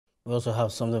We also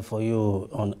have something for you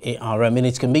on ARM in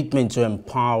its commitment to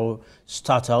empower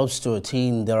startups to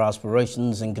attain their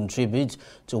aspirations and contribute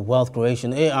to wealth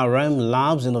creation. ARM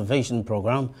Labs Innovation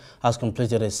Program has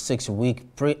completed a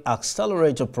 6-week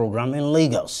pre-accelerator program in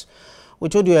Lagos. We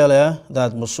told you earlier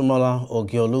that Mosumola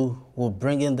Ogiolu will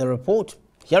bring in the report.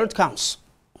 Here it comes.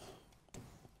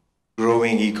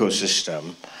 Growing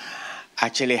ecosystem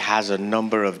actually has a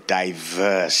number of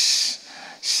diverse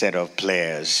set of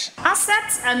players.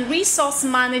 Assets and Resource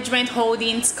Management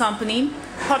Holdings Company,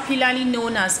 popularly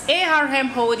known as ARM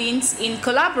Holdings, in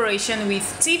collaboration with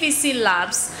TVC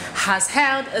Labs, has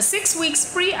held a 6-week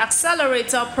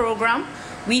pre-accelerator program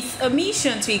with a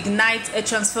mission to ignite a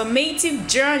transformative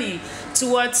journey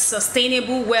towards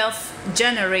sustainable wealth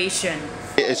generation.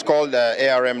 It's called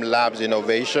ARM Labs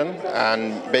Innovation,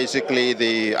 and basically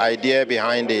the idea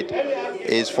behind it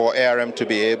is for ARM to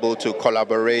be able to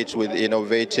collaborate with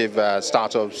innovative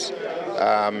startups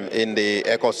in the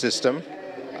ecosystem.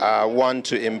 One,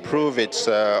 to improve its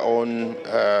own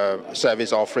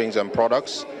service offerings and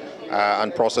products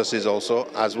and processes also,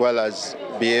 as well as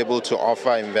be able to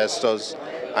offer investors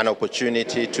an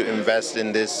opportunity to invest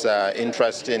in this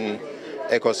interesting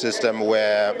ecosystem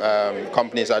where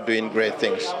companies are doing great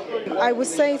things. I would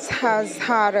say it has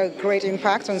had a great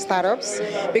impact on startups,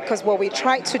 because what we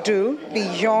try to do,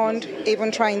 beyond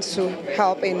even trying to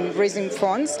help in raising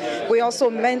funds, we also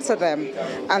mentor them,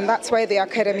 and that's where the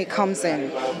academy comes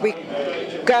in. We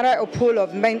gather a pool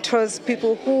of mentors,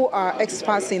 people who are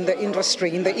experts in the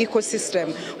industry, in the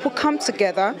ecosystem, who come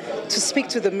together to speak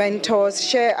to the mentors,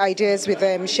 share ideas with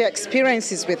them, share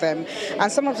experiences with them.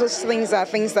 And some of those things are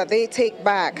things that they take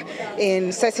back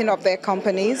in setting up their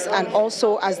companies and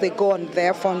also as they go on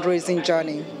their fundraising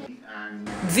journey.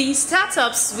 These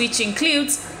startups, which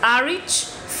includes Arich,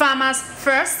 Farmers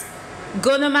First,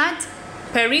 Gonomad,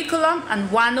 Periculum and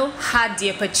Wano, had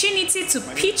the opportunity to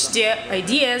pitch their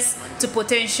ideas to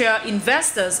potential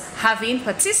investors, having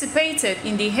participated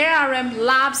in the ARM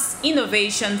Labs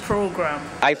Innovation Program.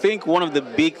 I think one of the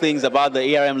big things about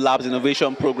the ARM Labs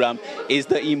Innovation Program is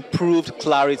the improved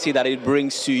clarity that it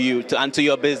brings to you and to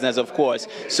your business, of course.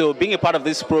 So being a part of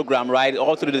this program, right,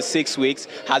 all through the 6 weeks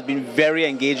has been very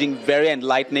engaging, very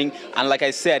enlightening, and like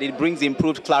I said, it brings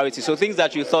improved clarity. So things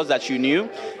that you thought that you knew,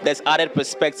 there's added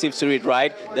perspective to it, right?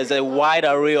 There's a wide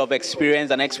array of experience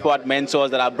and expert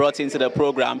mentors that are brought into the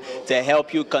program to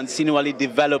help you continually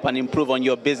develop and improve on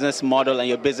your business model and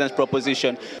your business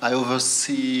proposition. I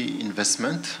oversee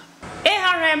investment.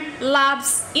 ARM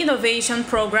Labs Innovation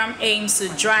Program aims to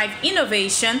drive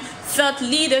innovation, thought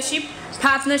leadership,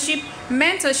 partnership,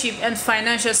 mentorship, and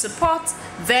financial support,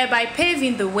 thereby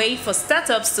paving the way for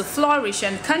startups to flourish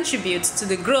and contribute to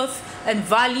the growth and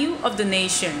value of the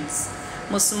nations.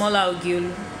 Mosumola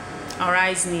Ogiolu,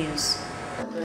 Arise News.